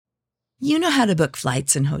You know how to book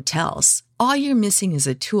flights and hotels. All you're missing is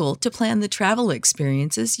a tool to plan the travel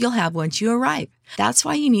experiences you'll have once you arrive. That's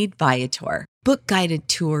why you need Viator. Book guided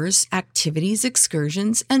tours, activities,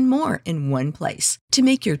 excursions, and more in one place to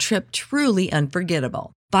make your trip truly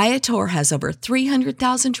unforgettable. Viator has over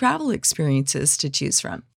 300,000 travel experiences to choose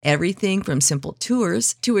from. Everything from simple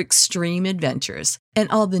tours to extreme adventures and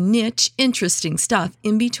all the niche, interesting stuff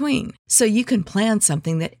in between. So you can plan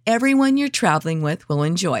something that everyone you're traveling with will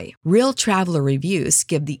enjoy. Real traveler reviews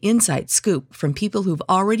give the inside scoop from people who've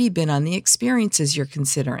already been on the experiences you're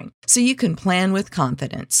considering. So you can plan with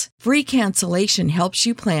confidence. Free cancellation helps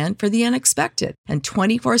you plan for the unexpected. And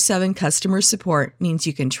 24/7 customer support means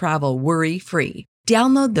you can travel worry-free.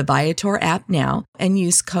 Download the Viator app now and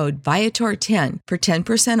use code Viator10 for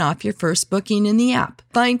 10% off your first booking in the app.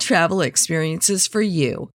 Find travel experiences for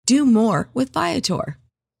you. Do more with Viator.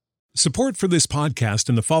 Support for this podcast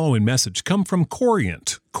and the following message come from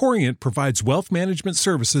Corient. Corient provides wealth management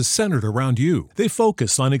services centered around you. They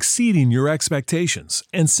focus on exceeding your expectations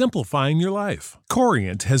and simplifying your life.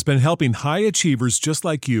 Corient has been helping high achievers just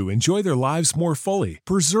like you enjoy their lives more fully,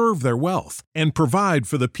 preserve their wealth, and provide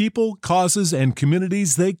for the people, causes, and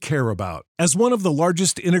communities they care about. As one of the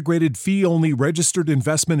largest integrated fee-only registered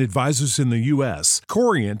investment advisors in the U.S.,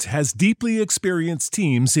 Corient has deeply experienced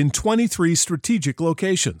teams in 23 strategic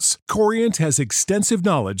locations. Corient has extensive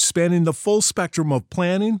knowledge spanning the full spectrum of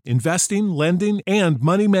planning, investing, lending, and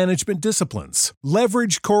money management disciplines.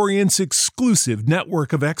 Leverage Corient's exclusive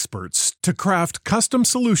network of experts to craft custom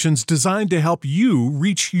solutions designed to help you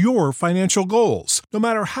reach your financial goals, no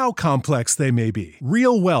matter how complex they may be.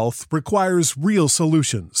 Real wealth requires real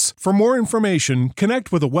solutions. For more information,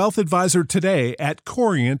 connect with a wealth advisor today at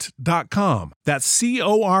Corient.com. That's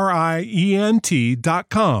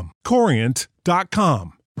Corient.com.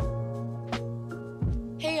 Corient.com.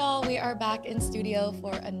 Hey y'all, we are back in studio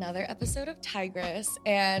for another episode of Tigress,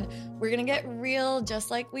 and we're gonna get real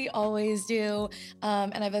just like we always do.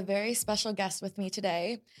 And I have a very special guest with me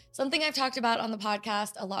today. Something I've talked about on the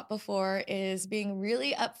podcast a lot before is being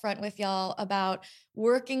really upfront with y'all about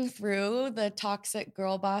working through the toxic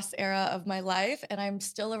girl boss era of my life. And I'm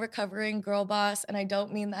still a recovering girl boss, and I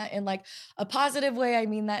don't mean that in like a positive way. I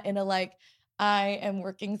mean that in a like, I am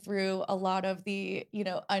working through a lot of the,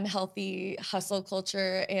 unhealthy hustle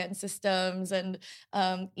culture and systems and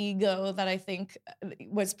ego that I think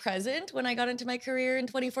was present when I got into my career in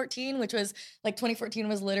 2014, which was like 2014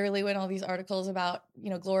 was literally when all these articles about,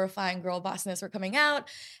 glorifying girl bossness were coming out.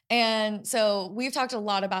 And so we've talked a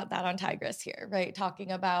lot about that on Tigress here, right?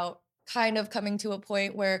 Talking about kind of coming to a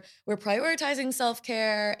point where we're prioritizing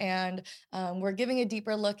self-care and we're giving a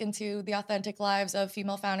deeper look into the authentic lives of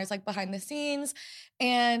female founders, like behind the scenes.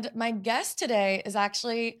 And my guest today is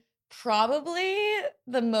actually probably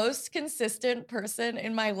the most consistent person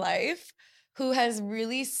in my life who has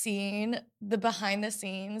really seen the behind the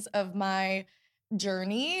scenes of my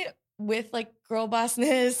journey with like girl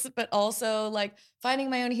bossness, but also like finding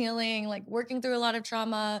my own healing, like working through a lot of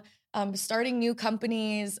trauma, starting new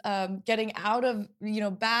companies, getting out of,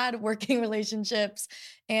 bad working relationships.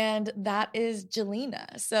 And that is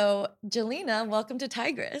Jelena. So Jelena, welcome to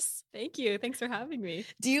Tigress. Thank you. Thanks for having me.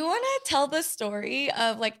 Do you want to tell the story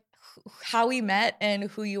of like how we met and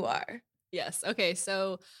who you are? Yes. Okay.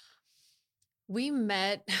 So we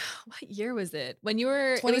met, what year was it? When you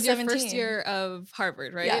were, it was your 2017. first year of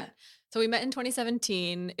Harvard, right? Yeah. So we met in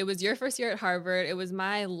 2017. It was your first year at Harvard. It was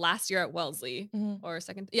my last year at Wellesley or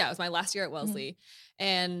second. Yeah, it was my last year at Wellesley.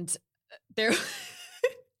 And there,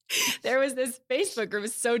 there was this Facebook group.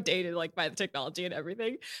 It's so dated, like by the technology and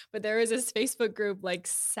everything. But there was this Facebook group, like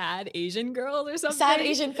Sad Asian Girls or something. Sad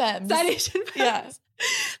Asian Femmes. Sad Asian Femmes. Yeah.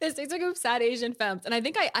 This Facebook group, Sad Asian Femmes. And I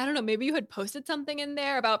think I don't know, maybe you had posted something in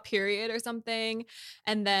there about period or something.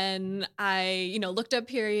 And then I, looked up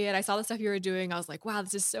period. I saw the stuff you were doing. I was like, wow,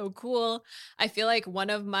 this is so cool. I feel like one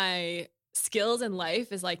of my skills in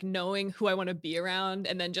life is like knowing who I want to be around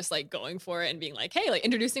and then just like going for it and being like, hey, like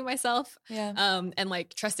introducing myself. Yeah. And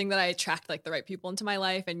like trusting that I attract like the right people into my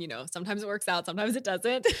life. And, sometimes it works out, sometimes it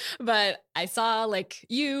doesn't. But I saw like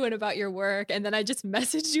you and about your work. And then I just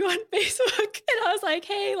messaged you on Facebook and I was like,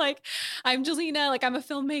 hey, like I'm Jelena, like I'm a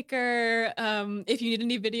filmmaker. If you need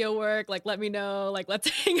any video work, like let me know, like let's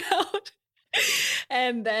hang out.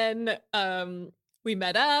 And then, we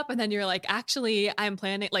met up and then you're like, actually,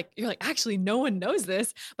 actually, no one knows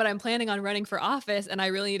this, but I'm planning on running for office and I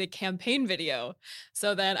really need a campaign video.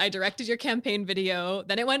 So then I directed your campaign video,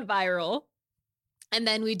 then it went viral. And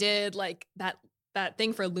then we did like that that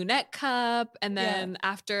thing for Lunette Cup. And then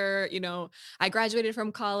after, I graduated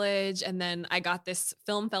from college, and then I got this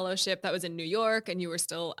film fellowship that was in New York, and you were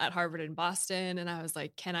still at Harvard in Boston. And I was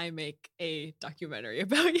like, can I make a documentary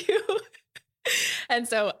about you? And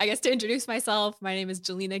so I guess to introduce myself, my name is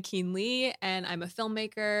Jelena Keen Lee, and I'm a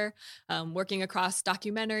filmmaker working across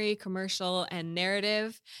documentary, commercial, and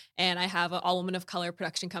narrative. And I have an all woman of color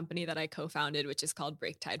production company that I co-founded, which is called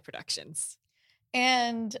Breaktide Productions.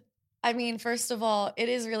 And I mean, first of all, it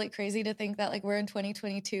is really crazy to think that like we're in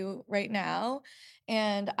 2022 right now.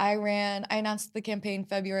 And I announced the campaign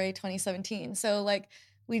February 2017. So like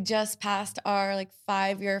we just passed our like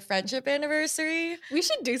 5-year friendship anniversary. We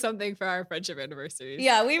should do something for our friendship anniversaries.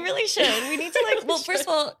 Yeah, we really should. We need to like, well, first of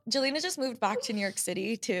all, Jelena just moved back to New York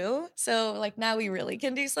City too. So like now we really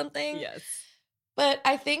can do something. Yes. But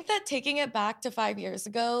I think that taking it back to 5 years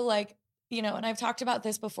ago, like, and I've talked about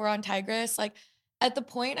this before on Tigress, like at the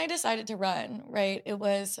point I decided to run, right? It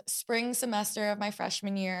was spring semester of my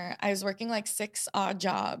freshman year. I was working like 6 odd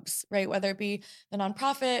jobs, right? Whether it be the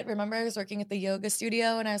nonprofit. Remember, I was working at the yoga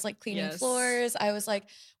studio and I was like cleaning floors. I was like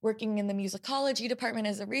working in the musicology department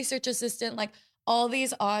as a research assistant, like all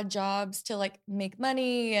these odd jobs to like make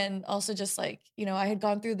money. And also just like, I had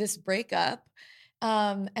gone through this breakup.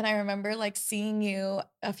 And I remember like seeing you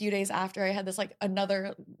a few days after I had this like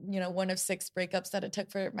another, one of 6 breakups that it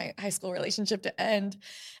took for my high school relationship to end.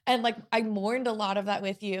 And like I mourned a lot of that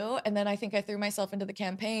with you. And then I think I threw myself into the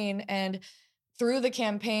campaign, and through the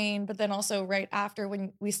campaign, but then also right after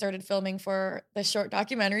when we started filming for the short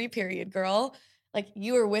documentary Period Girl, like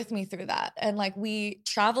you were with me through that. And like we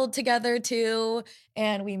traveled together too,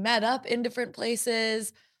 and we met up in different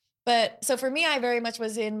places. But so for me, I very much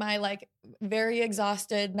was in my like very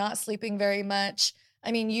exhausted, not sleeping very much.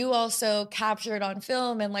 I mean, you also captured on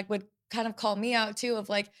film and like would kind of call me out too of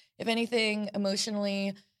like, if anything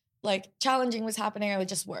emotionally like challenging was happening, I would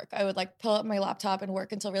just work. I would like pull up my laptop and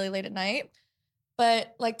work until really late at night.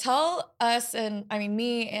 But like tell us, and I mean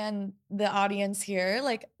me and the audience here,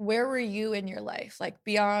 like where were you in your life? Like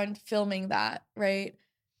beyond filming that, right?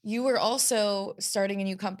 You were also starting a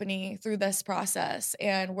new company through this process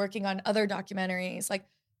and working on other documentaries. Like,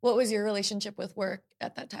 what was your relationship with work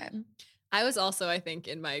at that time? I was also, I think,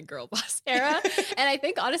 in my girl boss era. And I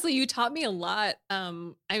think, honestly, you taught me a lot,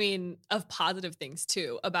 of positive things,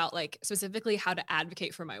 too, about, like, specifically how to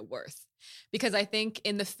advocate for my worth. Because I think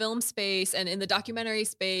in the film space and in the documentary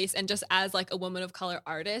space and just as, like, a woman of color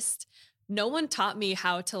artist, no one taught me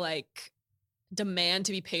how to, like, demand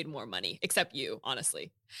to be paid more money, except you,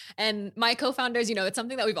 honestly. And my co-founders, it's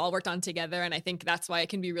something that we've all worked on together. And I think that's why it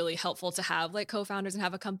can be really helpful to have like co-founders and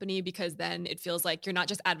have a company, because then it feels like you're not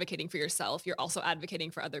just advocating for yourself, you're also advocating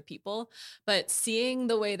for other people. But seeing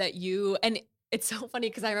the way that and it's so funny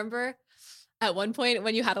because I remember at one point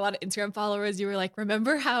when you had a lot of Instagram followers, you were like,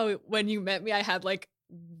 remember how when you met me, I had like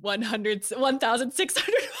 1,600 followers.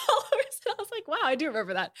 And I was like, wow, I do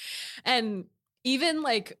remember that. And even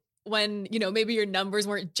like, when, maybe your numbers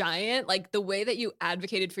weren't giant, like the way that you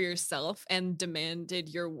advocated for yourself and demanded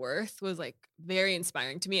your worth was like very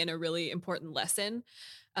inspiring to me and a really important lesson.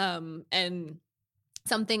 And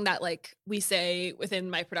something that like we say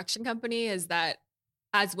within my production company is that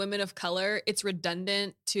as women of color, it's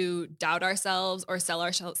redundant to doubt ourselves or sell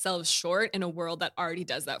ourselves short in a world that already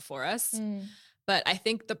does that for us. But I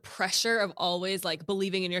think the pressure of always like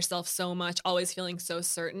believing in yourself so much, always feeling so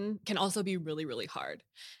certain can also be really, really hard.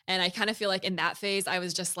 And I kind of feel like in that phase, I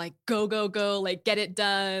was just like, go, go, go, like get it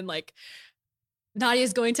done. Like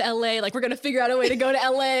Nadia's going to LA, like we're going to figure out a way to go to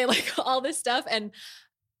LA, like all this stuff. And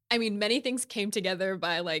I mean, many things came together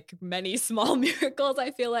by like many small miracles, I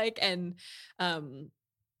feel like. And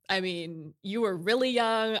I mean, you were really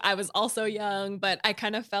young. I was also young, but I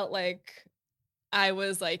kind of felt like I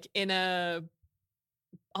was like in a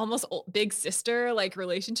almost big sister like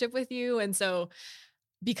relationship with you. And so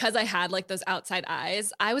because I had like those outside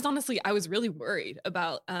eyes, I was really worried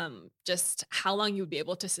about just how long you would be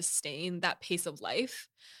able to sustain that pace of life.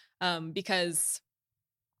 Because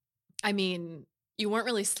I mean, you weren't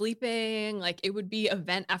really sleeping. Like it would be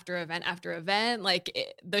event after event after event.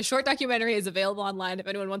 Like the short documentary is available online if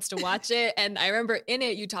anyone wants to watch it. And I remember in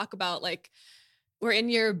it, you talk about like, we're in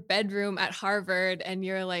your bedroom at Harvard and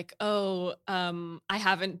you're like, oh, I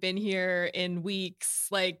haven't been here in weeks.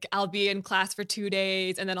 Like I'll be in class for 2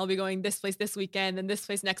 days and then I'll be going this place this weekend and this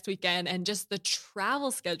place next weekend. And just the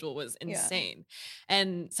travel schedule was insane. Yeah.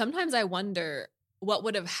 And sometimes I wonder what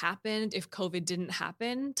would have happened if COVID didn't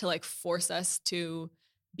happen to like force us to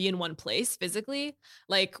be in one place physically.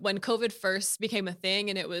 Like when COVID first became a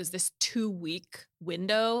thing and it was this 2-week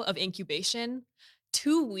window of incubation,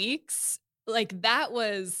 2 weeks, like that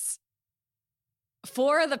was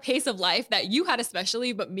for the pace of life that you had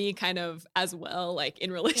especially, but me kind of as well, like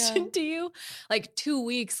in relation to you, like 2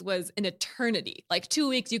 weeks was an eternity. Like 2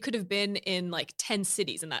 weeks, you could have been in like 10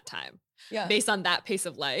 cities in that time based on that pace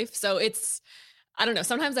of life. So it's, I don't know.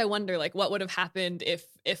 Sometimes I wonder like what would have happened if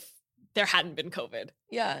there hadn't been COVID.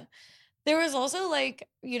 Yeah. There was also like,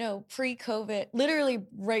 you know, pre-COVID, literally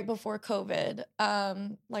right before COVID,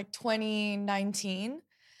 like 2019.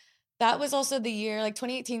 That was also the year, like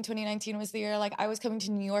 2018, 2019 was the year, like I was coming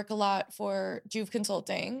to New York a lot for Juve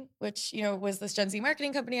Consulting, which, you know, was this Gen Z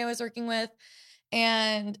marketing company I was working with.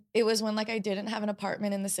 And it was when like I didn't have an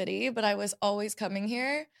apartment in the city, but I was always coming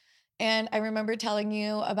here. And I remember telling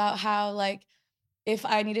you about how like, if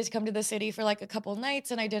I needed to come to the city for like a couple nights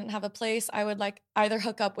and I didn't have a place, I would like either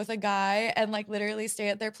hook up with a guy and like literally stay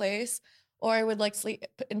at their place, or I would like sleep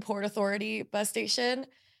in Port Authority bus station.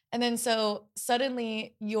 And then so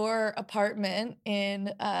suddenly your apartment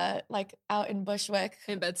in like out in Bushwick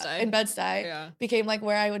in Bed-Stuy became like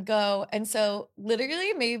where I would go. And so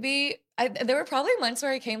literally maybe there were probably months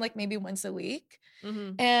where I came like maybe once a week.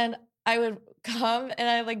 And I would come and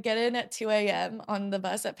I like get in at 2 a.m. on the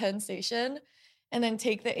bus at Penn Station and then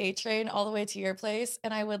take the A train all the way to your place.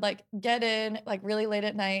 And I would like get in like really late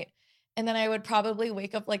at night. And then I would probably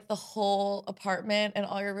wake up like the whole apartment and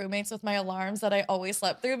all your roommates with my alarms that I always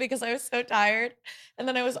slept through because I was so tired. And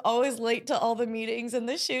then I was always late to all the meetings and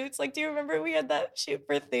the shoots. Like, do you remember we had that shoot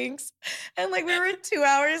for Things? And like we were 2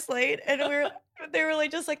 hours late and they were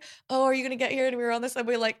like just like, oh, are you gonna get here? And we were on the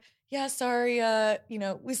subway like, yeah, sorry, you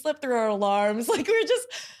know, we slept through our alarms. Like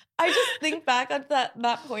I just think back on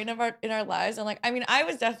that point in our lives. And like, I mean, I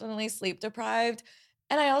was definitely sleep deprived.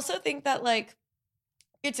 And I also think that like,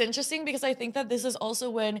 it's interesting because I think that this is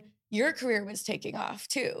also when your career was taking off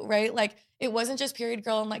too, right? Like it wasn't just Period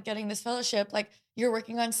Girl and like getting this fellowship, like you're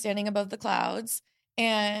working on Standing Above the Clouds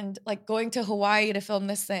and like going to Hawaii to film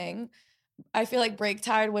this thing. I feel like Break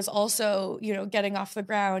Tide was also, you know, getting off the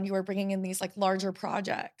ground. You were bringing in these like larger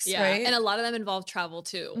projects, right? And a lot of them involve travel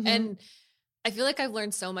too. And I feel like I've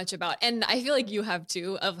learned so much about, and I feel like you have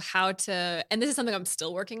too, of how to, and this is something I'm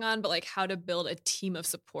still working on, but like how to build a team of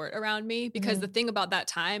support around me. Because the thing about that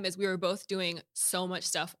time is we were both doing so much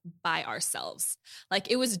stuff by ourselves.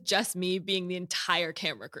 Like it was just me being the entire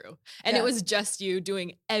camera crew. And it was just you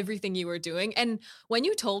doing everything you were doing. And when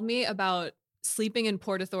you told me about sleeping in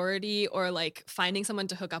Port Authority or like finding someone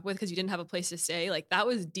to hook up with because you didn't have a place to stay, like that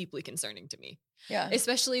was deeply concerning to me. Yeah.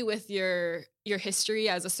 Especially with your history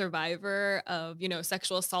as a survivor of, you know,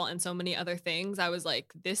 sexual assault and so many other things. I was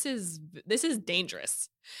like, this is dangerous.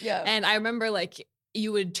 Yeah. And I remember like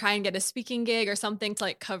you would try and get a speaking gig or something to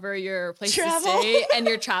like cover your place to stay and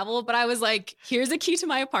your travel. But I was like, here's a key to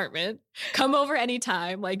my apartment. Come over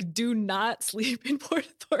anytime. Like, do not sleep in Port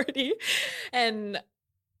Authority. And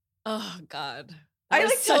oh God. I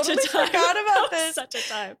like totally forgot about this. Such a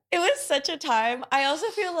time. It was such a time. I also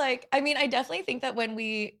feel like, I mean, I definitely think that when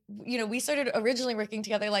we started originally working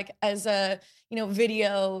together, like as a, you know,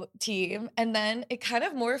 video team, and then it kind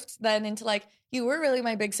of morphed then into like, you were really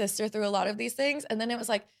my big sister through a lot of these things. And then it was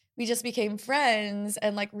like, we just became friends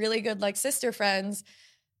and like really good, like sister friends,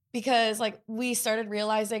 because like we started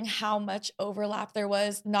realizing how much overlap there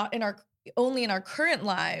was, not in only in our current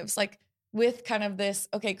lives, like with kind of this,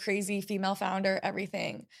 okay, crazy female founder,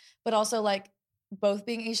 everything, but also like both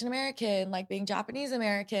being Asian American, like being Japanese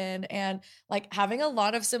American, and like having a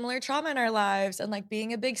lot of similar trauma in our lives and like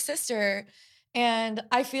being a big sister. And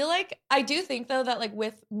I feel like, I do think though that like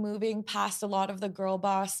with moving past a lot of the girl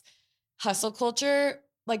boss hustle culture,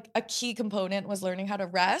 like a key component was learning how to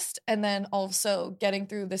rest and then also getting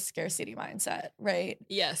through the scarcity mindset, right?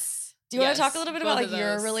 Yes. Do you want to talk a little bit about like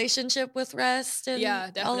your relationship with rest and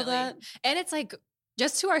all of that? And it's like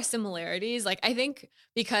just to our similarities, like I think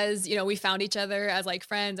because, you know, we found each other as like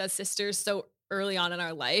friends, as sisters so early on in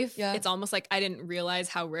our life, it's almost like I didn't realize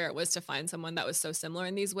how rare it was to find someone that was so similar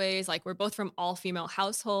in these ways. Like we're both from all female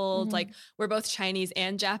households, like we're both Chinese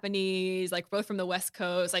and Japanese, like both from the West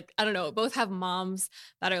Coast, like I don't know, both have moms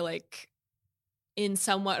that are like in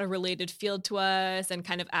somewhat a related field to us and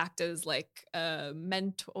kind of act as like a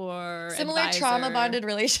mentor, similar trauma bonded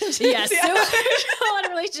relationships. Yes, similar trauma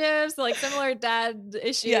bonded relationships, like similar dad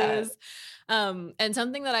issues. Yeah. And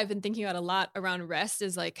something that I've been thinking about a lot around rest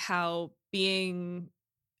is like how being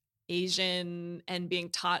Asian and being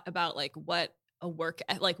taught about like what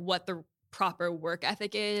the proper work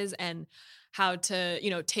ethic is and how to, you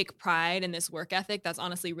know, take pride in this work ethic that's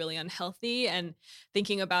honestly really unhealthy, and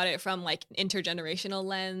thinking about it from like an intergenerational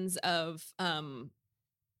lens of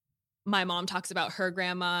my mom talks about her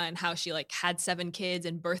grandma and how she like had 7 kids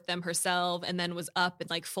and birthed them herself and then was up and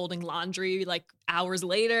like folding laundry like hours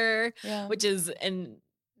later, which is an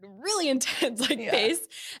really intense like pace.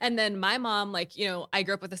 And then my mom, like, you know, I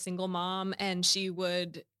grew up with a single mom and she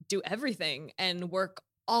would do everything and work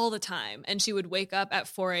all the time. And she would wake up at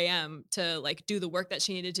 4 a.m. to like do the work that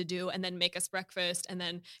she needed to do and then make us breakfast and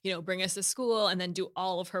then, you know, bring us to school and then do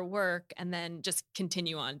all of her work and then just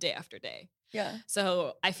continue on day after day. Yeah.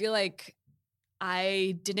 So I feel like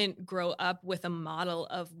I didn't grow up with a model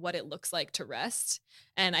of what it looks like to rest.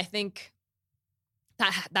 And I think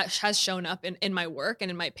that has shown up in my work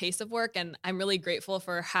and in my pace of work. And I'm really grateful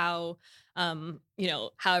for how, you know,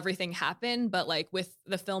 how everything happened. But like with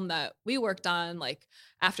the film that we worked on, like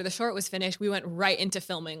after the short was finished, we went right into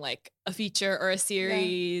filming like a feature or a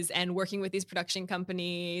series and working with these production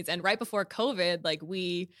companies. And right before COVID, like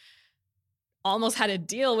we almost had a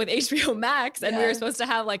deal with HBO Max and we were supposed to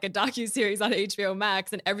have like a docuseries on HBO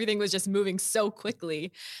Max and everything was just moving so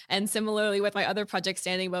quickly. And similarly with my other project,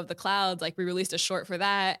 Standing Above the Clouds, like we released a short for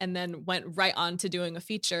that and then went right on to doing a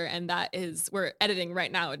feature. And that is, we're editing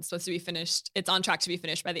right now. It's supposed to be finished. It's on track to be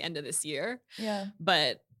finished by the end of this year. Yeah.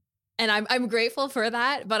 And I'm grateful for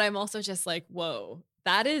that, but I'm also just like, whoa,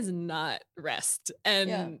 that is not rest.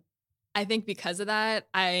 And I think because of that,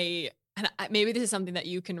 maybe this is something that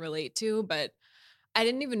you can relate to, but I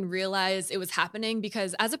didn't even realize it was happening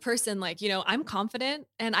because as a person, like, you know, I'm confident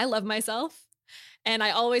and I love myself. And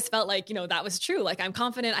I always felt like, you know, that was true. Like I'm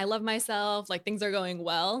confident, I love myself, like things are going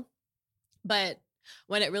well. But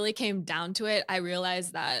when it really came down to it, I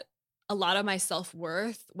realized that a lot of my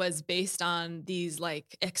self-worth was based on these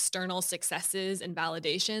like external successes and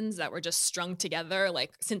validations that were just strung together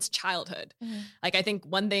like since childhood. Like I think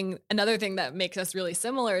another thing that makes us really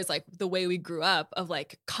similar is like the way we grew up of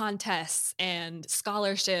like contests and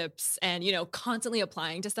scholarships and, you know, constantly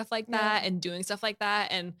applying to stuff like that and doing stuff like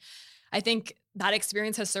that. And I think that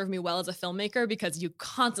experience has served me well as a filmmaker because you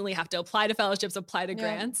constantly have to apply to fellowships, apply to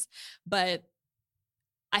grants. But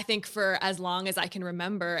I think for as long as I can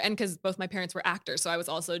remember, and because both my parents were actors, so I was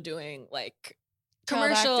also doing like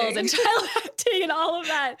commercials and child acting and all of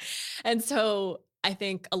that. And so I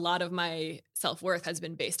think a lot of my self-worth has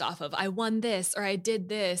been based off of I won this or I did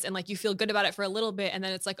this. And like you feel good about it for a little bit. And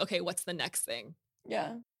then it's like, okay, what's the next thing?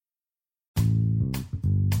 Yeah.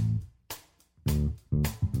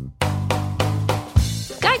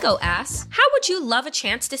 Geico asks, how would you love a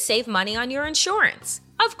chance to save money on your insurance?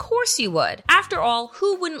 Of course you would. After all,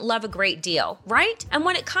 who wouldn't love a great deal, right? And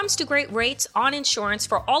when it comes to great rates on insurance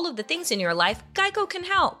for all of the things in your life, Geico can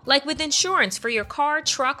help. Like with insurance for your car,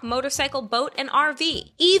 truck, motorcycle, boat, and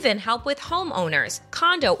RV. Even help with homeowners,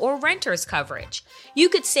 condo, or renters coverage. You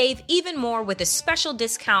could save even more with a special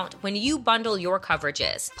discount when you bundle your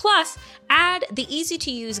coverages. Plus, add the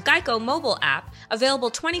easy-to-use Geico mobile app,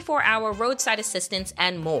 available 24-hour roadside assistance,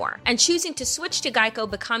 and more. And choosing to switch to Geico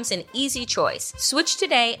becomes an easy choice. Switch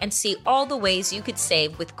today and see all the ways you could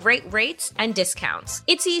save with great rates and discounts.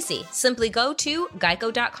 It's easy. Simply go to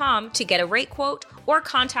geico.com to get a rate quote or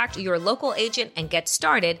contact your local agent and get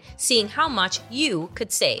started seeing how much you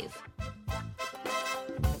could save.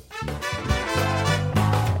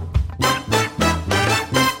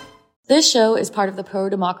 This show is part of the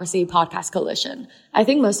Pro-Democracy Podcast Coalition. I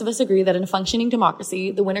think most of us agree that in a functioning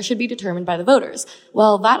democracy, the winner should be determined by the voters.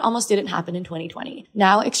 Well, that almost didn't happen in 2020.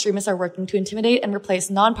 Now, extremists are working to intimidate and replace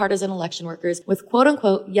nonpartisan election workers with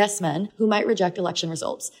quote-unquote yes men who might reject election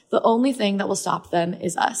results. The only thing that will stop them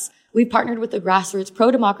is us. We've partnered with the grassroots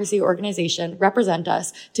pro-democracy organization Represent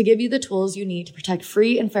Us to give you the tools you need to protect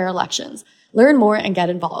free and fair elections. Learn more and get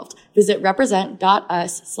involved. Visit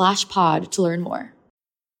represent.us/pod to learn more.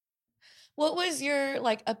 What was your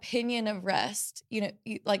like opinion of rest, you know,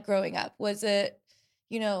 like growing up? Was it,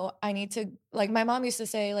 you know, I need to, like my mom used to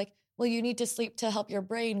say like, well, you need to sleep to help your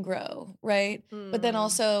brain grow, right? But then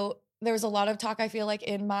also there was a lot of talk, I feel like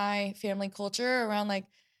in my family culture around like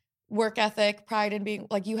work ethic, pride in being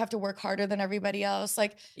like, you have to work harder than everybody else.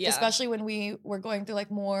 Like, especially when we were going through like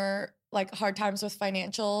more like hard times with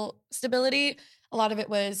financial stability. A lot of it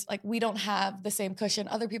was like, we don't have the same cushion.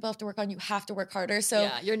 Other people have to work on, you have to work harder. So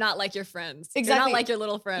yeah, you're not like your friends. Exactly. You're not like your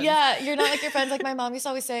little friends. Yeah, you're not like your friends. Like my mom used to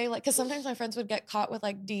always say, like, because sometimes my friends would get caught with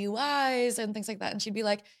like DUIs and things like that. And she'd be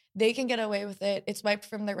like, they can get away with it. It's wiped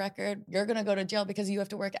from their record. You're going to go to jail because you have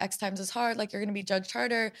to work X times as hard. Like you're going to be judged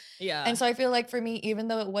harder. Yeah. And so I feel like for me, even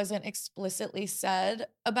though it wasn't explicitly said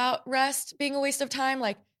about rest being a waste of time,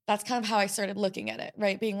 like that's kind of how I started looking at it,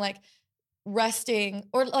 right? Being like resting,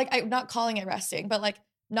 or like I'm not calling it resting, but like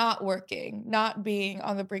not working, not being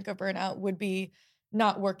on the brink of burnout would be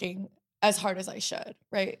not working as hard as I should,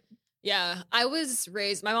 right? Yeah. I was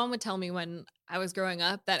raised, my mom would tell me when I was growing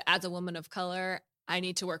up that as a woman of color, I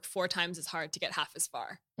need to work 4 times as hard to get half as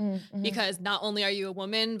far. Mm-hmm. Because not only are you a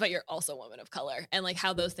woman, but you're also a woman of color. And like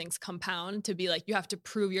how those things compound to be like, you have to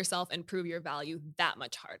prove yourself and prove your value that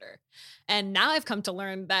much harder. And now I've come to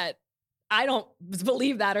learn that I don't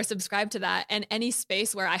believe that or subscribe to that. And any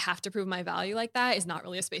space where I have to prove my value like that is not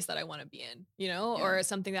really a space that I want to be in, you know, or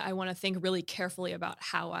something that I want to think really carefully about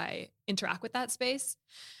how I interact with that space.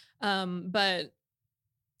 But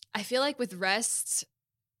I feel like with rest,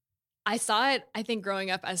 I saw it, I think, growing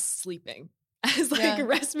up as sleeping. As like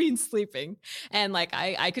rest means sleeping. And like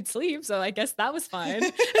I could sleep, so I guess that was fine.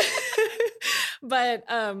 But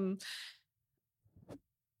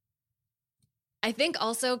I think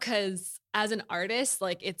also because as an artist,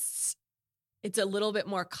 like it's a little bit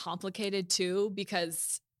more complicated too,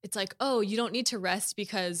 because it's like, oh, you don't need to rest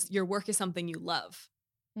because your work is something you love.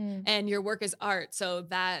 And your work is art. So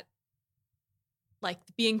that like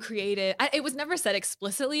being creative, it was never said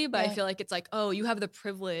explicitly, but I feel like it's like, oh, you have the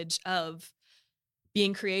privilege of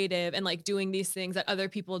being creative and like doing these things that other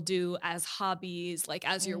people do as hobbies, like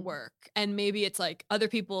as your work. And maybe it's like other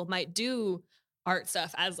people might do art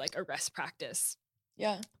stuff as like a rest practice.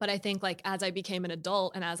 Yeah. But I think like as I became an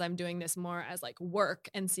adult and as I'm doing this more as like work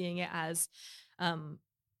and seeing it as,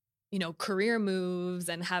 you know, career moves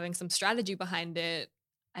and having some strategy behind it,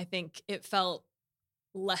 I think it felt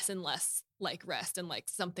less and less like rest and like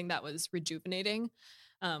something that was rejuvenating.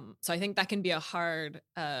 So I think that can be a hard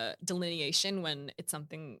delineation when it's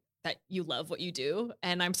something that you love what you do.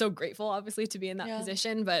 And I'm so grateful, obviously, to be in that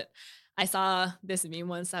position. But I saw this meme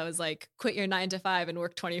once. I was like, quit your 9 to 5 and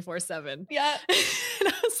work 24/7. Yeah. And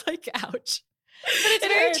I was like, ouch. But it's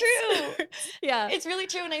very true. Yeah. It's really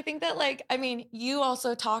true. And I think that like, I mean, you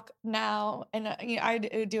also talk now, and you know, I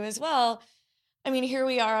do as well. I mean, here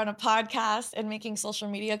we are on a podcast and making social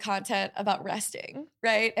media content about resting,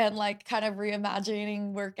 right? And like kind of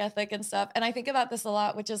reimagining work ethic and stuff. And I think about this a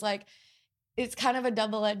lot, which is like, it's kind of a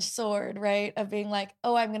double-edged sword, right? Of being like,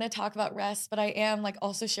 oh, I'm going to talk about rest, but I am like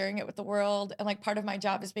also sharing it with the world. And like part of my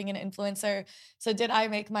job is being an influencer. So did I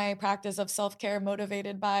make my practice of self-care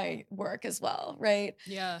motivated by work as well, right?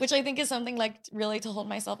 Yeah. Which I think is something like really to hold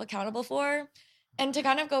myself accountable for. And to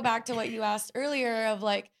kind of go back to what you asked earlier of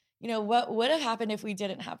like, you know, what would have happened if we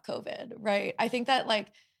didn't have COVID, right? I think that like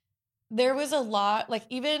there was a lot, like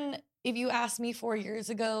even if you asked me 4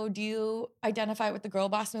 years ago, do you identify with the girl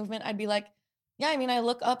boss movement? I'd be like, yeah, I mean, I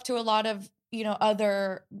look up to a lot of, you know,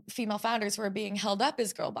 other female founders who are being held up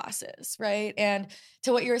as girl bosses, right? And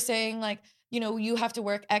to what you're saying, like, you know, you have to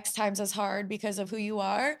work X times as hard because of who you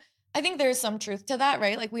are. I think there's some truth to that,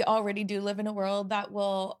 right? Like we already do live in a world that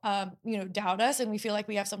will, you know, doubt us and we feel like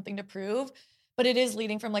we have something to prove. But it is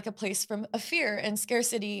leading from like a place from a fear and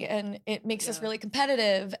scarcity, and it makes us really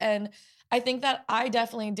competitive. And I think that I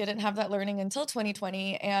definitely didn't have that learning until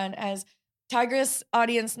 2020. And as Tigress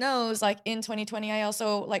audience knows, like in 2020, I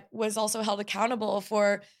also like was also held accountable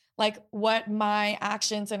for like what my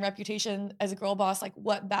actions and reputation as a girl boss, like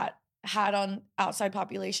what that had on outside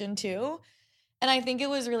population too. And I think it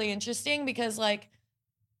was really interesting because like,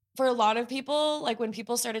 for a lot of people, like when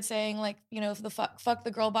people started saying like, you know, the fuck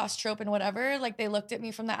the girl boss trope and whatever, like they looked at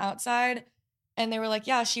me from the outside and they were like,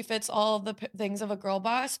 yeah, she fits all of the things of a girl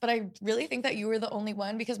boss. But I really think that you were the only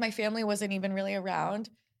one because my family wasn't even really around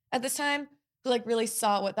at this time who like really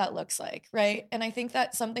saw what that looks like. Right. And I think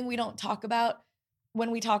that's something we don't talk about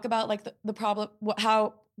when we talk about like the problem,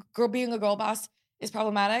 how being a girl boss is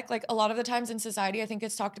problematic. Like a lot of the times in society, I think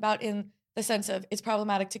it's talked about in the sense of it's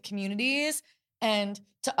problematic to communities and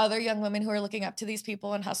to other young women who are looking up to these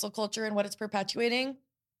people and hustle culture and what it's perpetuating.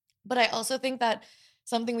 But I also think that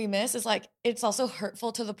something we miss is like, it's also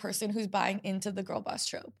hurtful to the person who's buying into the girl boss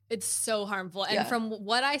trope. It's so harmful. And from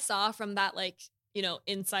what I saw from that, like, you know,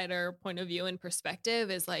 insider point of view and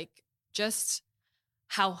perspective is like just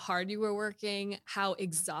how hard you were working, how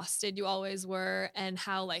exhausted you always were, and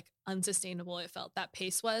how like unsustainable it felt that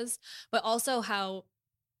pace was, but also how,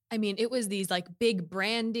 I mean, it was these like big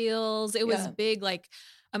brand deals. It was big like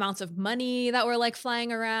amounts of money that were like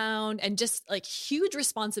flying around and just like huge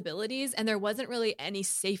responsibilities. And there wasn't really any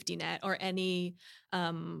safety net or any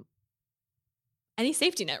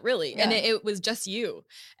safety net really. Yeah. And it was just you.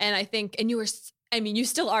 And I think, and you were, I mean, you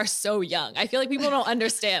still are so young. I feel like people don't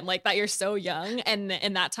understand like that you're so young. And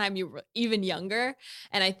in that time you were even younger.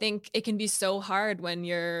 And I think it can be so hard when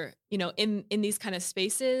you're, you know, in these kind of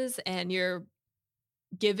spaces and you're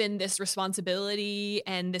given this responsibility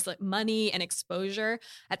and this like money and exposure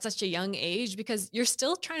at such a young age, because you're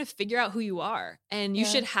still trying to figure out who you are, and you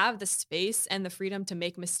should have the space and the freedom to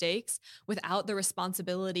make mistakes without the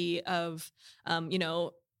responsibility of, you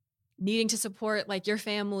know, needing to support like your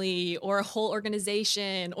family or a whole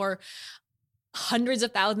organization or hundreds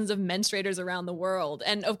of thousands of menstruators around the world.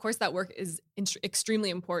 And of course, that work is extremely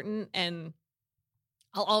important. And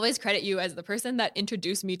I'll always credit you as the person that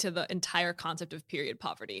introduced me to the entire concept of period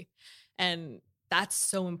poverty. And that's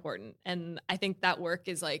so important. And I think that work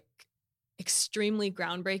is like extremely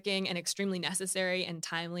groundbreaking and extremely necessary and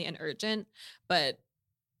timely and urgent. But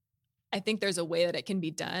I think there's a way that it can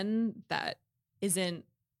be done that isn't,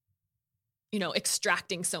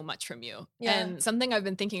 extracting so much from you. Yeah. And something I've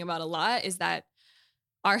been thinking about a lot is that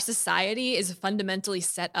our society is fundamentally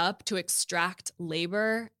set up to extract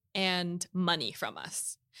labor and money from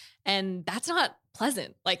us. And that's not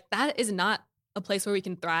pleasant. Like, that is not a place where we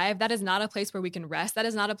can thrive. That is not a place where we can rest. That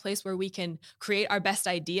is not a place where we can create our best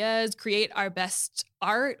ideas, create our best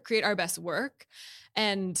art, create our best work.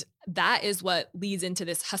 And that is what leads into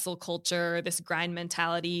this hustle culture, this grind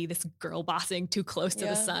mentality, this girl bossing too close to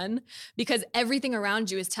the sun, because everything around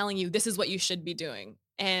you is telling you this is what you should be doing.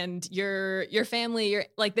 And your family, your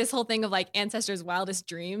like this whole thing of like ancestors' wildest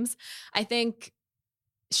dreams. I think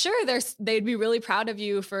sure, they'd be really proud of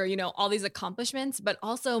you for, all these accomplishments, but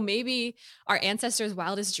also maybe our ancestors'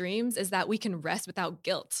 wildest dreams is that we can rest without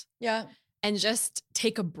guilt. Yeah. And just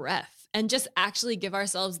take a breath and just actually give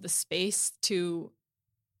ourselves the space to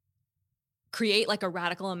create like a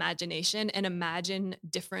radical imagination and imagine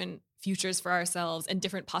different futures for ourselves and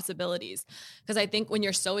different possibilities. Because I think when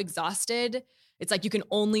you're so exhausted, it's like you can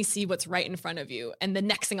only see what's right in front of you and the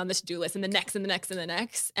next thing on the to-do list and the next and the next and the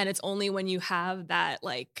next. And it's only when you have that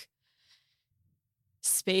like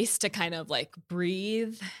space to kind of like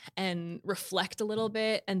breathe and reflect a little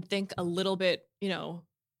bit and think a little bit,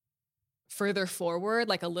 further forward,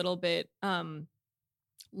 like a little bit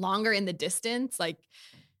longer in the distance, like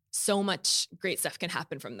so much great stuff can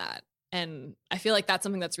happen from that. And I feel like that's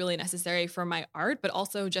something that's really necessary for my art, but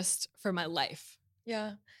also just for my life.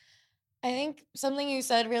 Yeah. I think something you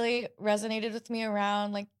said really resonated with me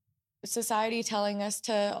around like society telling us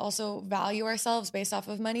to also value ourselves based off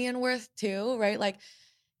of money and worth too, right? Like,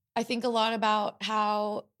 I think a lot about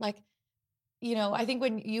how like, I think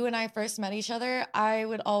when you and I first met each other, I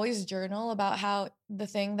would always journal about how the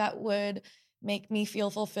thing that would make me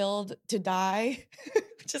feel fulfilled to die,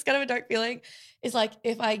 which is kind of a dark feeling, is like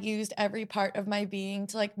if I used every part of my being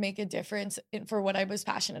to like make a difference for what I was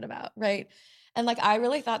passionate about, right? And like, I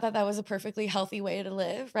really thought that that was a perfectly healthy way to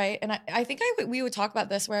live, right? And I think we would talk about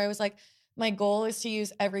this where I was like, my goal is to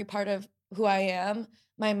use every part of who I am,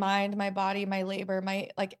 my mind, my body, my labor, my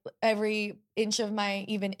like every inch of my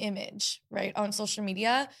even image, right, on social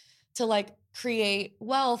media to like create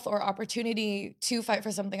wealth or opportunity to fight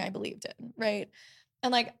for something I believed in, right?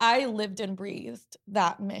 And like I lived and breathed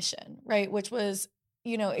that mission, right? Which was,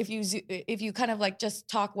 if you kind of like just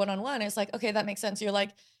talk one-on-one, it's like, okay, that makes sense. You're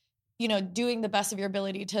like, doing the best of your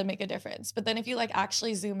ability to make a difference. But then if you like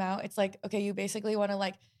actually zoom out, it's like, okay, you basically want to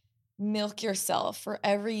like milk yourself for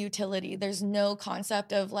every utility. There's no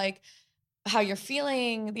concept of like how you're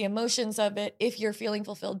feeling, the emotions of it, if you're feeling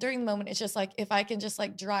fulfilled during the moment. It's just like, if I can just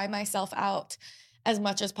like dry myself out as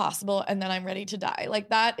much as possible and then I'm ready to die. Like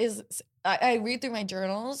that is, I read through my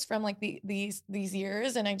journals from like these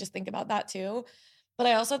years and I just think about that too. But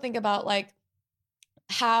I also think about like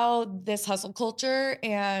how this hustle culture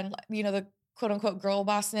and, the quote unquote girl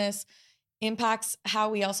bossness impacts how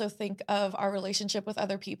we also think of our relationship with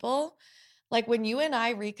other people. Like when you and I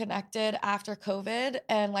reconnected after COVID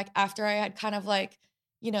and like after I had kind of like,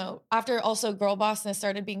 after also girl bossness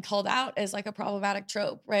started being called out as like a problematic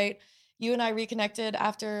trope, right? You and I reconnected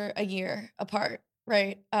after a year apart,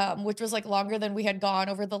 right? Which was like longer than we had gone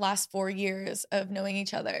over the last 4 years of knowing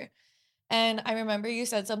each other. And I remember you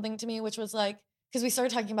said something to me, which was like, because we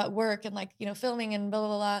started talking about work and like, filming and blah,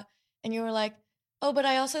 blah, blah. And you were like, oh, but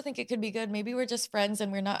I also think it could be good. Maybe we're just friends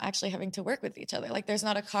and we're not actually having to work with each other. Like there's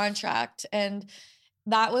not a contract. And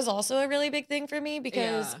that was also a really big thing for me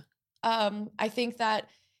because I think that,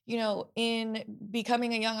 in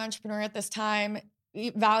becoming a young entrepreneur at this time,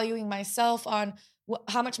 valuing myself on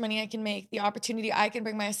how much money I can make, the opportunity I can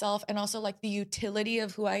bring myself, and also like the utility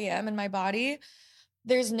of who I am and my body,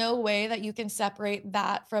 there's no way that you can separate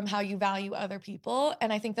that from how you value other people.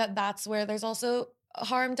 And I think that that's where there's also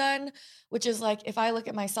harm done, which is like, if I look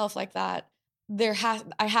at myself like that,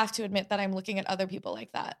 I have to admit that I'm looking at other people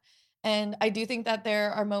like that. And I do think that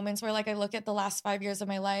there are moments where like I look at the last 5 years of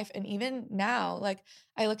my life, and even now, like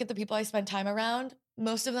I look at the people I spend time around,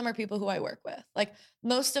 most of them are people who I work with. Like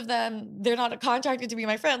most of them, they're not contracted to be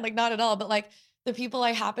my friend, like not at all, but like the people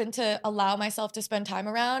I happen to allow myself to spend time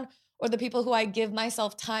around, or the people who I give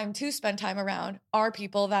myself time to spend time around, are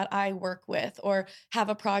people that I work with or have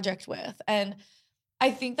a project with. And I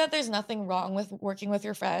think that there's nothing wrong with working with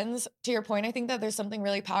your friends. To your point, I think that there's something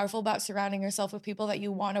really powerful about surrounding yourself with people that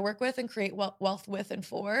you want to work with and create wealth with and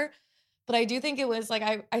for. But I do think it was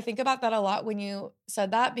like, I think about that a lot when you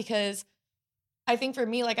said that, because I think for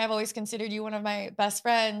me, like I've always considered you one of my best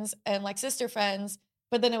friends and like sister friends.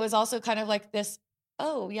 But then it was also kind of like this,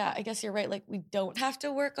 oh yeah, I guess you're right. Like we don't have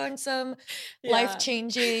to work on some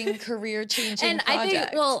life-changing, career-changing and project. I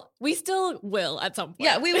think, well, we still will at some point.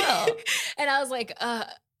 Yeah, we will. And I was like,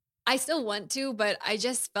 I still want to, but I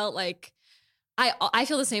just felt like I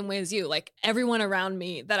feel the same way as you. Like everyone around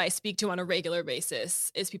me that I speak to on a regular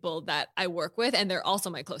basis is people that I work with, and they're also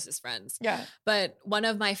my closest friends. Yeah. But one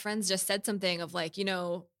of my friends just said something of like, you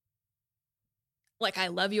know, like I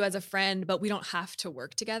love you as a friend, but we don't have to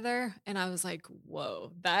work together. And I was like,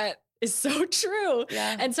 whoa, that is so true.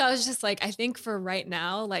 Yeah. And so I was just like, I think for right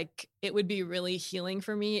now, like it would be really healing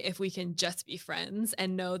for me if we can just be friends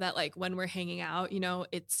and know that like when we're hanging out, you know,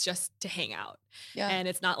 it's just to hang out. Yeah. And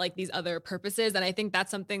it's not like these other purposes. And I think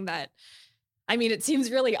that's something that, I mean, it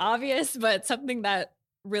seems really obvious, but something that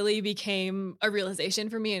really became a realization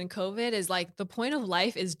for me in COVID is like the point of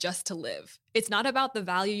life is just to live. It's not about the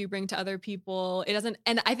value you bring to other people. It doesn't.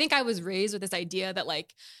 And I think I was raised with this idea that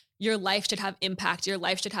like your life should have impact, your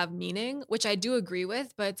life should have meaning, which I do agree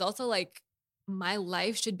with, but it's also like my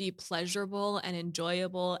life should be pleasurable and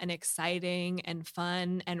enjoyable and exciting and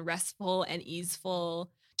fun and restful and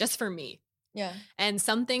easeful just for me. Yeah. And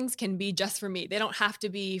some things can be just for me. They don't have to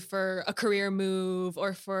be for a career move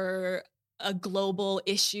or for a global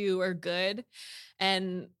issue or good.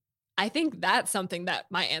 And I think that's something that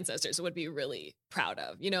my ancestors would be really proud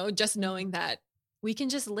of, you know, just knowing that we can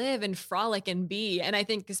just live and frolic and be. And I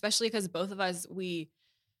think especially because both of us, we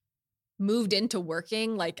moved into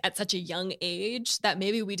working like at such a young age that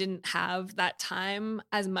maybe we didn't have that time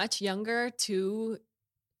as much younger to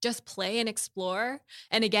just play and explore.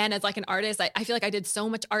 And again, as like an artist, I feel like I did so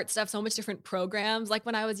much art stuff, so much different programs like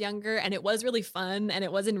when I was younger, and it was really fun and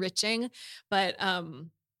it was enriching. But I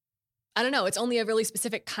don't know, it's only a really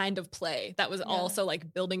specific kind of play that was also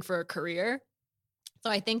like building for a career. So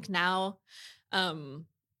I think now I'm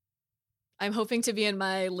hoping to be in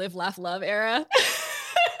my live, laugh, love era.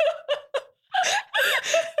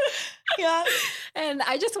 Yeah. And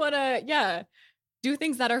I just want to, do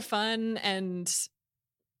things that are fun and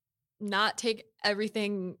not take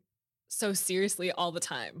everything so seriously all the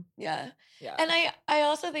time. Yeah. Yeah. And I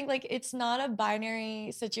also think like it's not a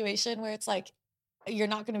binary situation where it's like you're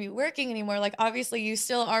not going to be working anymore. Like obviously you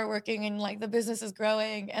still are working and like the business is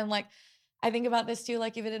growing. And like I think about this too,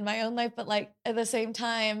 like even in my own life, but like at the same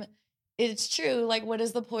time, it's true. Like what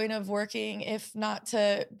is the point of working if not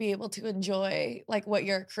to be able to enjoy like what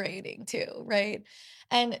you're creating too, right?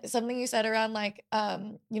 And something you said around like,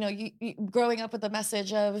 you know, you growing up with the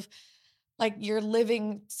message of like you're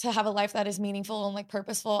living to have a life that is meaningful and like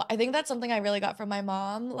purposeful. I think that's something I really got from my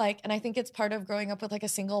mom. Like, and I think it's part of growing up with like a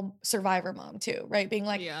single survivor mom too, right? Being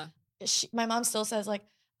like, my mom still says like,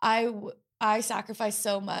 I sacrifice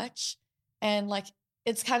so much, and like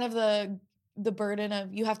it's kind of the burden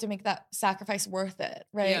of you have to make that sacrifice worth it,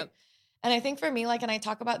 right? Yep. And I think for me, like, and I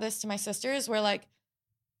talk about this to my sisters, where like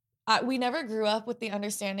we never grew up with the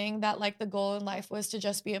understanding that like the goal in life was to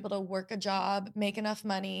just be able to work a job, make enough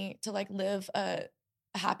money to like live a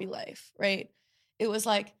happy life, right? It was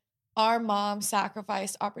like our mom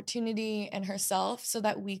sacrificed opportunity and herself so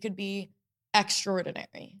that we could be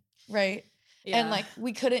extraordinary, right? Yeah. And like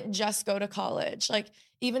we couldn't just go to college, like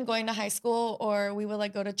even going to high school, or we would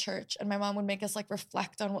like go to church and my mom would make us like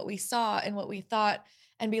reflect on what we saw and what we thought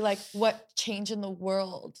and be like, what change in the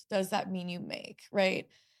world does that mean you make, right?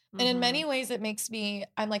 Mm-hmm. And in many ways it makes me,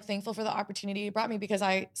 I'm like thankful for the opportunity it brought me, because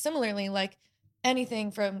I similarly like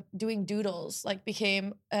anything from doing doodles like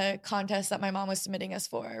became a contest that my mom was submitting us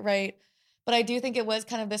for, right? But I do think it was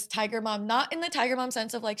kind of this tiger mom, not in the tiger mom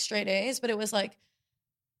sense of like straight A's, but it was like,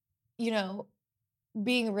 you know,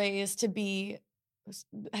 being raised to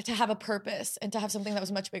have a purpose and to have something that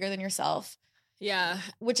was much bigger than yourself. Yeah.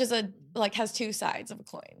 Which is has two sides of a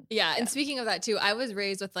coin. Yeah. And speaking of that too, I was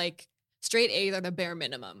raised with like straight A's are the bare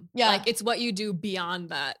minimum. Yeah. Like it's what you do beyond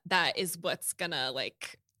that is what's gonna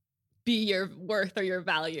like be your worth or your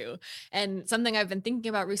value. And something I've been thinking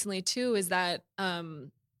about recently too is that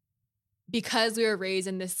because we were raised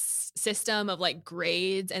in this system of like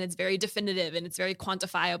grades, and it's very definitive and it's very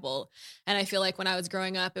quantifiable. And I feel like when I was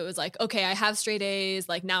growing up, it was like, okay, I have straight A's,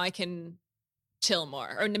 like now I can chill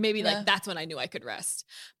more. Or maybe like that's when I knew I could rest.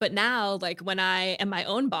 But now, like when I am my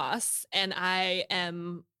own boss and I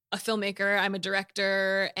am a filmmaker, I'm a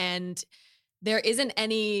director, and there isn't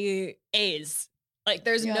any A's. Like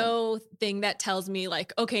there's no thing that tells me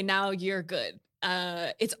like, okay, now you're good.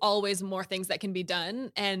 it's always more things that can be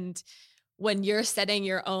done. And when you're setting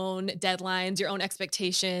your own deadlines, your own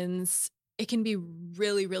expectations, it can be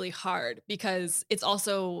really, really hard because it's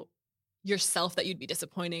also yourself that you'd be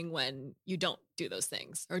disappointing when you don't do those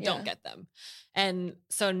things or don't get them. And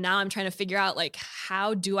so now I'm trying to figure out like,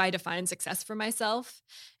 how do I define success for myself?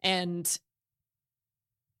 And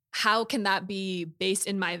how can that be based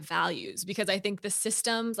in my values? Because I think the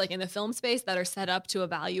systems like in the film space that are set up to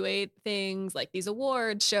evaluate things like these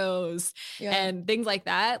award shows and things like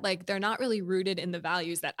that, like they're not really rooted in the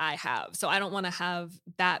values that I have. So I don't want to have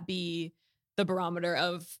that be the barometer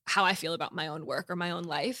of how I feel about my own work or my own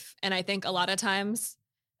life. And I think a lot of times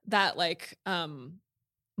that like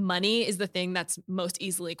money is the thing that's most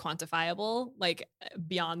easily quantifiable, like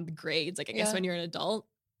beyond grades, like I guess when you're an adult.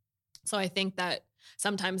 So I think that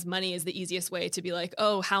sometimes money is the easiest way to be like,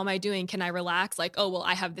 oh, how am I doing? Can I relax? Like, oh, well,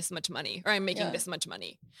 I have this much money or I'm making this much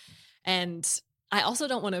money. And I also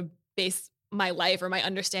don't want to base my life or my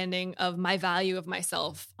understanding of my value of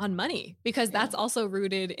myself on money, because that's also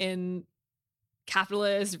rooted in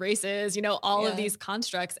capitalist, racist, you know, all of these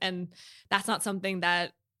constructs. And that's not something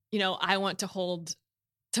that, you know, I want to hold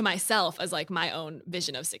to myself as like my own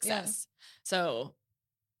vision of success. So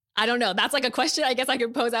I don't know. That's like a question I guess I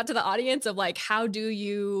could pose out to the audience of like, how do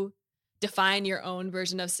you define your own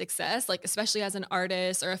version of success? Like, especially as an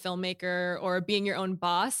artist or a filmmaker or being your own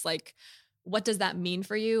boss, like, what does that mean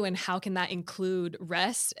for you? And how can that include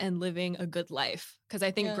rest and living a good life? Because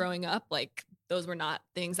I think growing up, like, those were not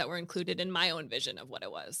things that were included in my own vision of what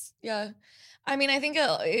it was. Yeah. I mean, I think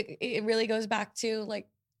it really goes back to like,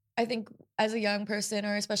 I think as a young person,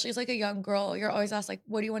 or especially as like a young girl, you're always asked like,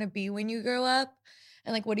 what do you want to be when you grow up?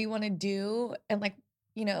 And like, what do you want to do? And like,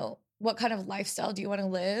 you know, what kind of lifestyle do you want to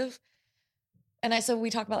live? And so we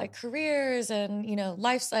talk about like careers and, you know,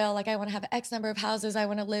 lifestyle. Like I want to have X number of houses. I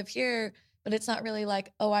want to live here, but it's not really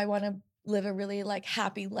like, oh, I want to live a really like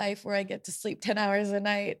happy life where I get to sleep 10 hours a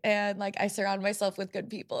night and like I surround myself with good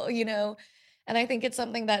people, you know? And I think it's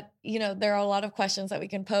something that, you know, there are a lot of questions that we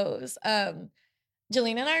can pose.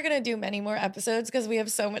 Jolene and I are going to do many more episodes because we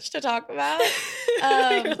have so much to talk about.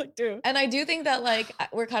 And I do think that like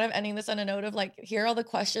we're kind of ending this on a note of like, here are all the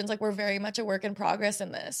questions. Like we're very much a work in progress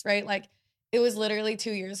in this, right? Like it was literally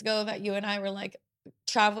 2 years ago that you and I were like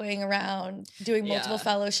traveling around, doing multiple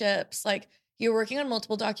fellowships. Like you're working on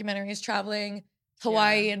multiple documentaries, traveling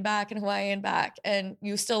Hawaii and back and Hawaii and back. And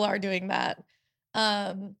you still are doing that.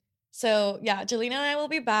 So yeah, Jolene and I will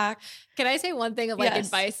be back. Can I say one thing of like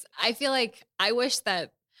advice? I feel like I wish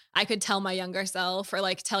that I could tell my younger self or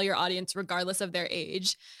like tell your audience, regardless of their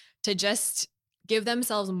age, to just give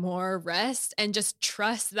themselves more rest and just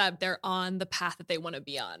trust that they're on the path that they want to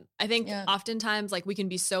be on. I think oftentimes like we can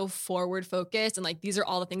be so forward focused and like, these are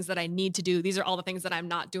all the things that I need to do. These are all the things that I'm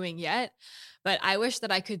not doing yet. But I wish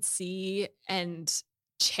that I could see and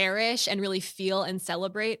cherish and really feel and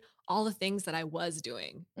celebrate all the things that I was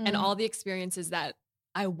doing and all the experiences that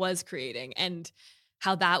I was creating and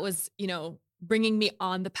how that was, you know, bringing me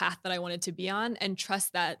on the path that I wanted to be on, and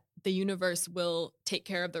trust that the universe will take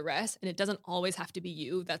care of the rest. And it doesn't always have to be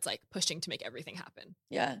you that's like pushing to make everything happen.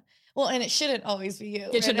 Yeah. Well, and it shouldn't always be you.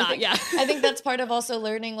 It should not. I think that's part of also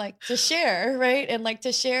learning like to share, right? And like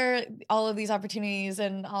to share all of these opportunities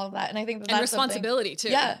and all of that. And I think that's responsibility too.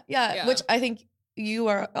 Yeah. Which I think you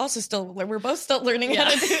are also we're both still learning how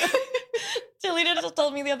to do. Jolene just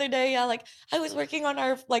told me the other day, like I was working on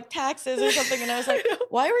our like taxes or something. And I was like,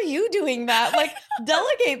 why were you doing that? Like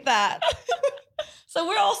delegate that. So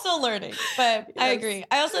we're all still learning, but I agree.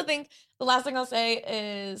 I also think the last thing I'll say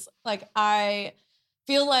is like, I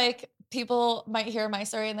feel like people might hear my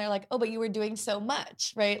story and they're like, oh, but you were doing so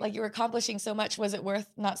much, right? Like you were accomplishing so much. Was it worth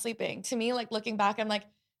not sleeping? To me, like looking back, I'm like,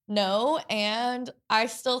 no. And I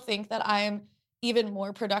still think that I'm even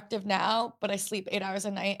more productive now, but I sleep 8 hours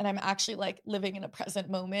a night and I'm actually like living in a present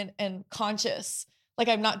moment and conscious. Like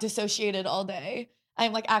I'm not dissociated all day.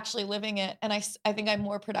 I'm like actually living it. And I think I'm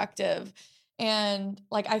more productive. And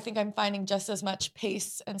like, I think I'm finding just as much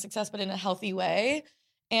pace and success, but in a healthy way.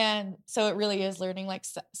 And so it really is learning like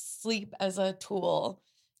sleep as a tool.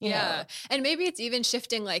 You know? And maybe it's even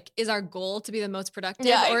shifting, like, is our goal to be the most productive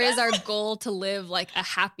or is our goal to live like a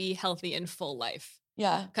happy, healthy and full life?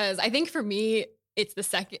 Yeah. Cause I think for me, it's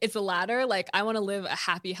the latter. Like I want to live a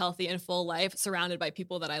happy, healthy and full life surrounded by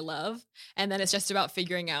people that I love. And then it's just about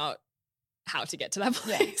figuring out how to get to that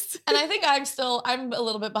place. And I think I'm a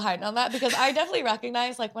little bit behind on that because I definitely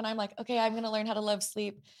recognize like when I'm like, okay, I'm going to learn how to love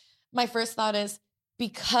sleep. My first thought is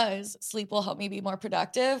because sleep will help me be more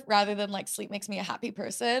productive rather than like sleep makes me a happy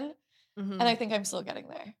person. And I think I'm still getting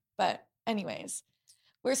there. But anyways,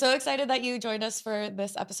 We're so excited that you joined us for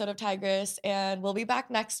this episode of Tigress, and we'll be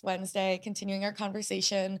back next Wednesday continuing our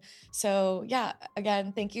conversation. So yeah,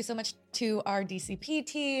 again, thank you so much to our DCP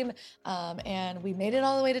team. And we made it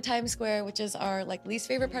all the way to Times Square, which is our least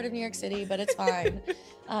favorite part of New York City, but it's fine.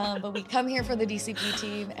 But we come here for the DCP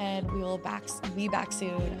team, and we will be back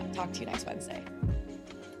soon. Talk to you next Wednesday.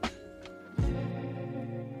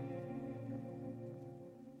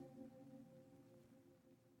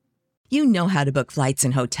 You know how to book flights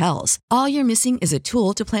and hotels. All you're missing is a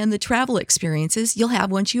tool to plan the travel experiences you'll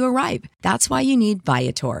have once you arrive. That's why you need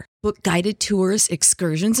Viator. Book guided tours,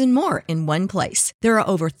 excursions, and more in one place. There are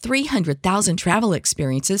over 300,000 travel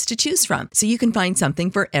experiences to choose from, so you can find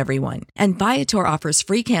something for everyone. And Viator offers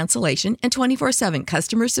free cancellation and 24/7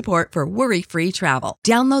 customer support for worry-free travel.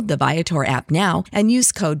 Download the Viator app now and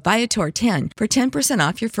use code Viator10 for 10%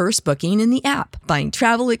 off your first booking in the app. Find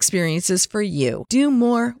travel experiences for you. Do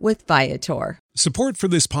more with Viator. Support for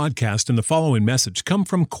this podcast and the following message come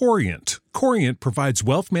from Corient. Corient provides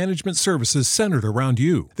wealth management services centered around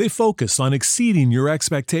you. They focus on exceeding your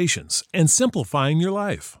expectations and simplifying your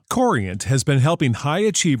life. Corient has been helping high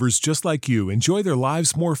achievers just like you enjoy their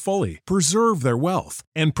lives more fully, preserve their wealth,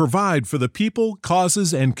 and provide for the people,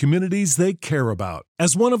 causes, and communities they care about.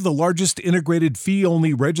 As one of the largest integrated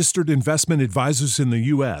fee-only registered investment advisors in the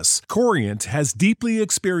U.S., Corient has deeply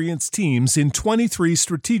experienced teams in 23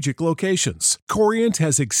 strategic locations. Corient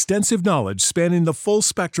has extensive knowledge spanning the full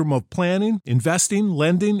spectrum of planning, investing,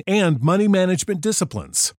 lending, and money management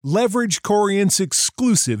disciplines. Leverage Corient's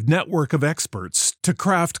exclusive network of experts to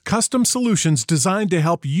craft custom solutions designed to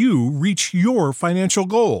help you reach your financial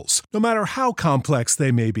goals, no matter how complex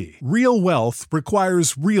they may be. Real wealth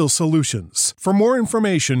requires real solutions. For more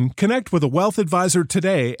information, connect with a wealth advisor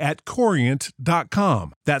today at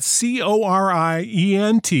Corient.com. That's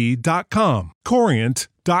Corient.com.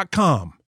 Corient.com.